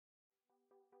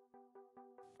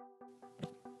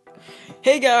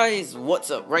Hey guys,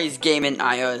 what's up? Ray's Gaming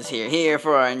IOs here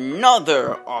for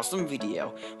another awesome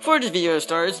video. Before this video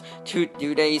starts,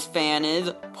 today's fan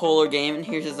is Polar Gaming.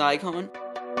 Here's his icon.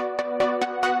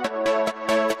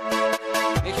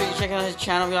 Make sure you check out his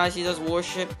channel, guys. He does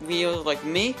Warship videos like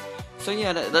me. So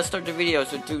yeah, let's start the video.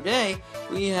 So today,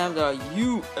 we have the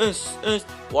USS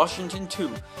Washington 2.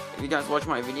 If you guys watch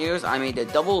my videos, I made the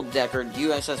double-decker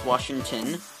USS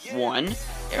Washington 1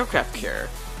 aircraft carrier.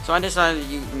 So I decided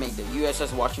to make the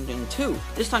USS Washington 2.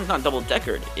 This time it's not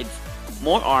double-deckered. It's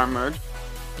more armored.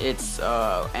 It's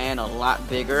and a lot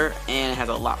bigger, and it has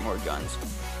a lot more guns.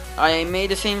 I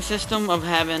made the same system of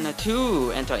having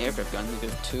 2 anti-aircraft guns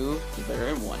because 2 is better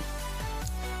than 1.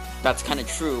 That's kind of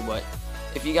true, but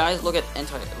if you guys look at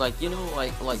like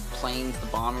planes, the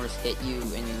bombers hit you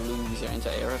and you lose your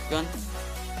anti-aircraft gun.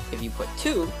 If you put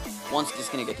 2, one's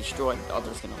just gonna get destroyed, the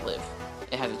other's gonna live.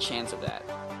 It has a chance of that.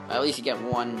 At least you get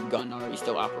one gun already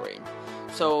still operating.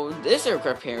 So this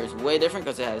aircraft carrier is way different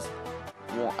because it has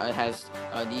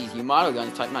these Yamato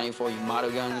guns, Type 94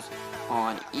 Yamato guns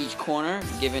on each corner,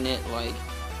 giving it like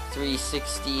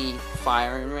 360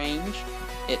 firing range.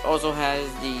 It also has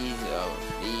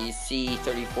these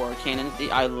C-34 cannons.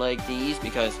 I like these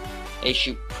because they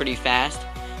shoot pretty fast.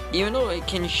 Even though it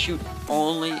can shoot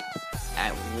only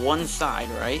at one side,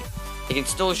 right? It can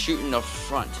still shoot in the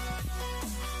front.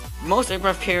 Most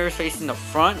aircraft carriers facing the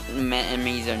front,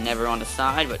 enemies are never on the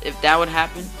side, but if that would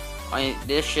happen,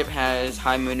 this ship has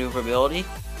high maneuverability.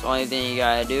 So the only thing you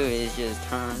gotta do is just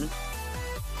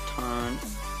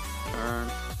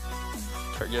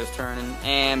just turn,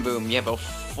 and boom, you have a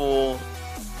full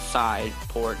side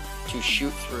port to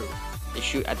shoot through. They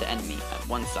shoot at the enemy at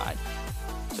one side.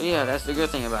 So yeah, that's the good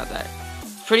thing about that.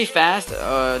 It's pretty fast.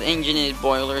 The engine is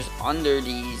boilers under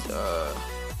these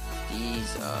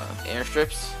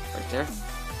airstrips right there.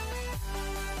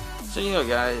 So yeah,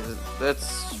 guys,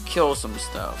 let's kill some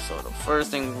stuff. So the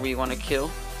first thing we want to kill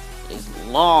is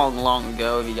long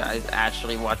ago. If you guys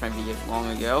actually watched my videos long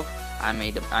ago,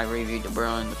 I reviewed the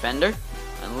Berlin Defender,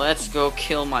 and let's go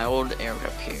kill my old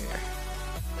aircraft carrier.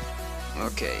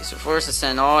 Okay, so first to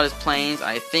send all his planes.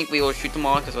 I think we will shoot them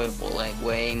all because we have like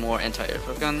way more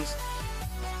anti-aircraft guns.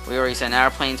 We already sent our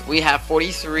planes. We have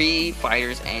 43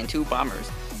 fighters and 2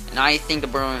 bombers. And I think the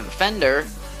Berlin Defender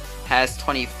has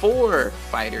 24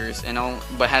 fighters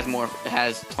but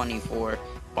has 24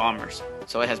 bombers.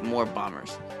 So it has more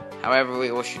bombers. However,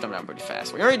 we will shoot them down pretty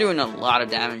fast. We're already doing a lot of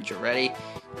damage already.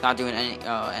 Not doing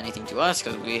anything to us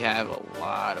because we have a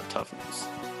lot of toughness.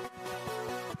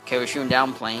 Okay, we're shooting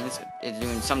down planes. It's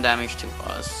doing some damage to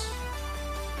us.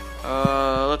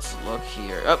 Let's look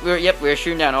here. Oh, we're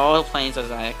shooting down all the planes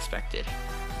as I expected.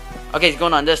 Okay, it's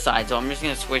going on this side, so I'm just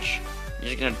gonna switch. I'm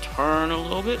just gonna turn a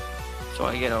little bit so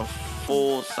I get a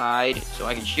full side so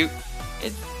I can shoot.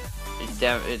 It's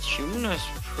shooting us.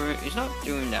 It's not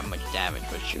doing that much damage,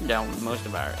 but it's shooting down most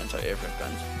of our anti-aircraft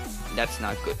guns. That's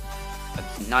not good.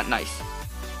 That's not nice.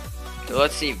 So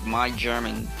let's see if my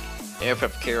German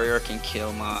aircraft carrier can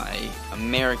kill my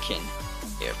American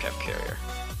aircraft carrier.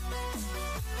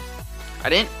 I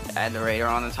didn't add the radar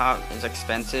on the top. It's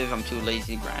expensive. I'm too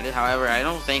lazy to grind it. However, I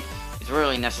don't think it's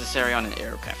really necessary on an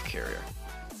aircraft carrier.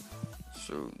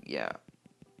 So yeah,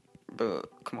 but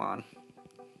come on,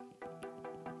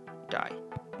 die.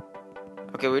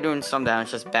 Okay, we're doing some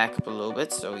damage. Just back up a little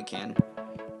bit so we can.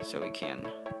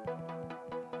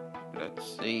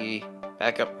 Let's see.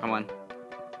 Back up. Come on.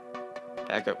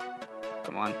 Back up.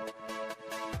 Come on.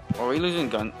 Are we losing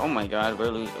gun? Oh my God,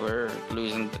 we're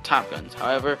losing the top guns.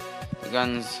 However, the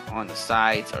guns on the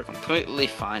sides are completely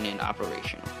fine and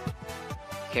operational.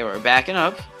 Okay, we're backing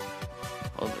up.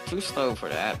 A little bit too slow for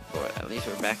that, but at least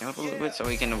we're backing up a little bit so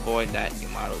we can avoid that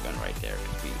Yamato gun right there,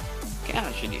 because we can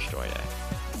actually destroy that.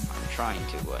 I'm trying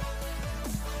to, but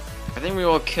I think we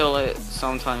will kill it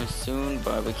sometime soon,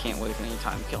 but we can't waste any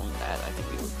time killing that. I think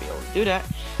we would be able to do that.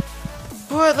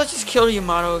 But let's just kill the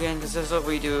Yamato again, because that's what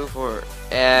we do for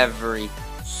every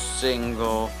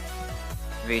single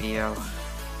video.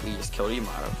 We just kill the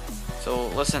Yamato. So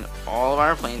let's send all of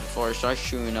our planes before it starts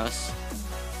shooting us.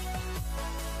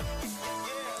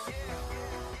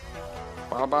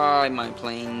 Bye-bye, my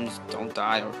planes. Don't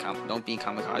die or don't be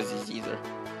kamikazes either.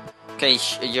 Okay,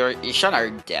 you shot our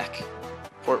deck.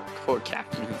 Poor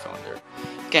captain who's on there.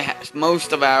 Okay,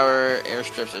 most of our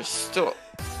airstrips are still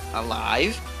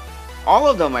alive. All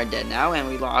of them are dead now, and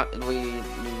we losing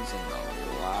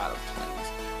a lot of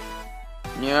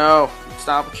planes. No,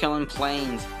 stop killing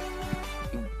planes.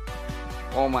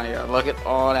 Oh my God, look at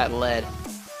all that lead.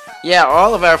 Yeah,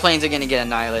 all of our planes are gonna get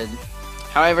annihilated.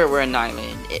 However, we're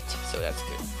annihilating it, so that's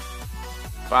good.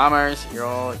 Bombers, you're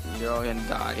all gonna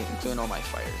die, including all my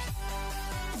fighters.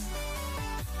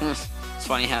 It's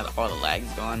funny how all the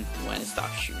lag's gone when it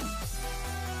stops shooting.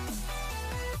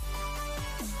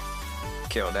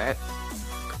 Kill that.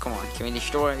 Come on, can we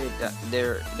destroy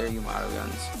their Yamato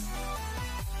guns?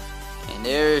 And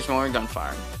there's more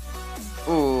gunfire.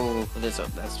 Ooh, that's all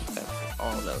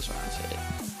those rounds hit.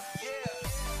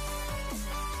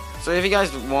 So if you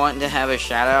guys want to have a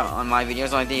shout out on my videos,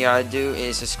 the only thing you gotta do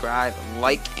is subscribe,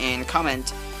 like, and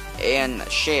comment, and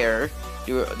share.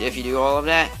 If you do all of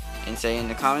that and say in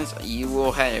the comments, you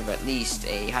will have at least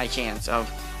a high chance of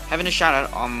having a shout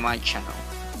out on my channel.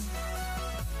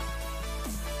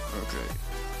 Okay.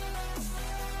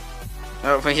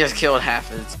 Oh, we just killed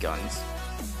half of its guns.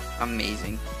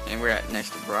 Amazing. And we're at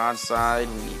next to broadside.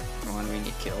 We need one. We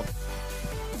need kill.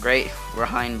 Great. We're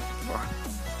behind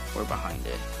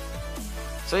it.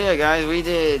 So yeah, guys, we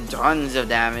did tons of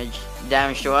damage.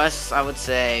 Damage to us, I would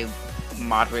say,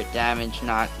 moderate damage,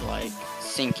 not like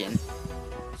sinking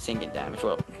damage.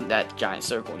 Well, that giant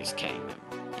circle just came,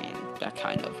 and that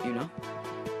kind of, you know.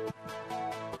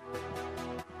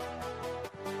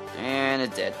 And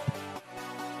it's dead.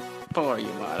 Poor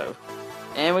Yamato.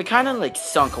 And we kind of like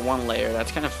sunk one layer.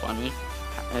 That's kind of funny.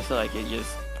 I feel like it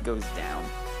just goes down.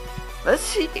 Let's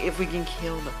see if we can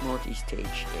kill the multi-stage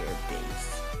air base.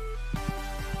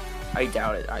 I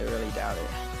doubt it. I really doubt it.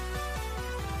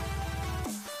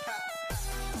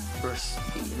 Burst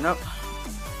speed. Nope.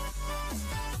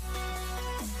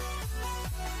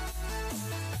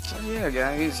 So yeah,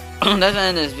 guys. That's the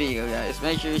end of this video, guys.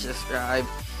 Make sure you subscribe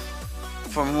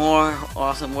for more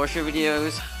awesome Warship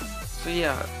videos. So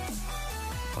yeah,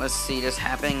 let's see this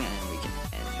happening and we can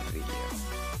end the video.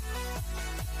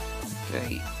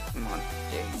 Okay, come on,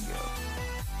 there you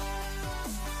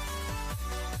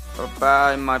go.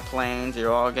 Bye-bye, my planes,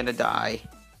 you're all gonna die.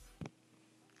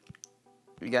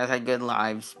 You guys had good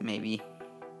lives, maybe,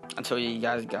 until you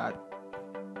guys got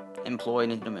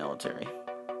employed into the military.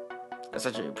 That's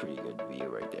actually a pretty good view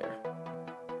right there.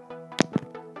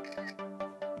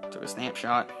 Took a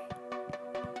snapshot.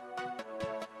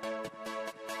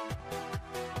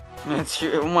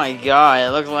 Oh my god,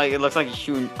 it looks like it's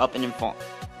shooting up and in front.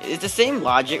 It's the same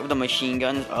logic with the machine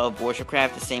guns of Warship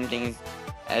Craft, the same things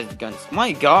as the guns.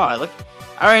 My god, look,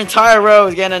 our entire row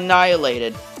is getting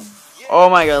annihilated. Oh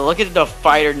my god, look at the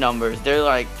fighter numbers. They're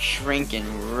like shrinking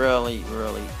really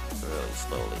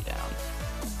slowly down.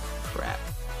 Crap.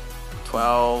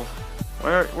 12.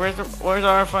 Where's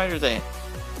our fighters at?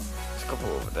 Let's go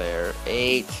over there.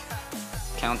 8.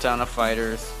 Countdown of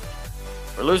fighters.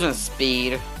 We're losing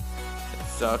speed. It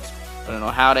sucks. I don't know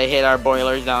how they hit our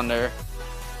boilers down there.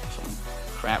 Some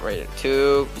crap right at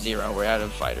 2, 0. We're out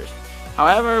of fighters.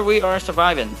 However, we are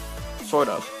surviving. Sort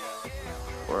of.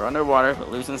 We're underwater, we're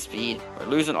losing speed. We're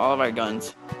losing all of our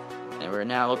guns. And we're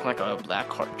now looking like a black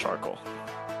charcoal.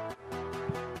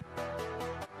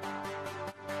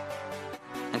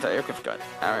 Anti-aircraft gun.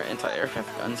 Our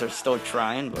anti-aircraft guns are still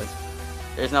trying, but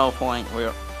there's no point.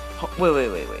 Wait.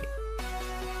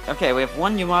 Okay, we have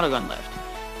one Yamato gun left.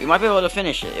 We might be able to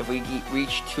finish it if we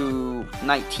reach to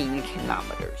 19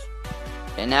 kilometers.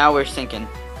 And now we're sinking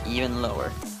even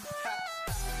lower.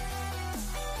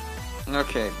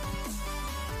 Okay.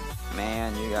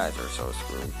 Man, you guys are so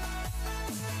screwed.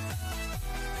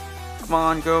 Come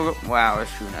on, go. Wow,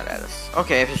 it's shooting at us.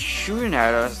 Okay, if it's shooting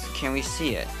at us, can we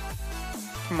see it?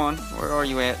 Come on, where are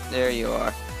you at? There you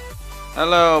are.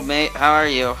 Hello, mate. How are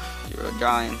you? You're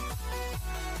dying.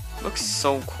 Looks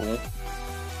so cool.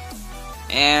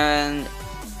 And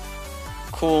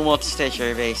cool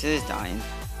multi-station base is dying.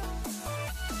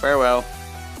 Farewell.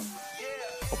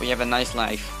 Hope you have a nice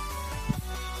life.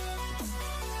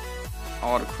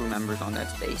 All the crew members on that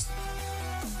space.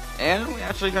 And we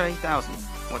actually got 8,000.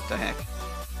 What the heck?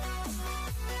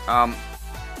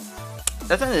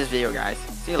 That's the end of this video, guys.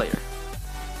 See you later.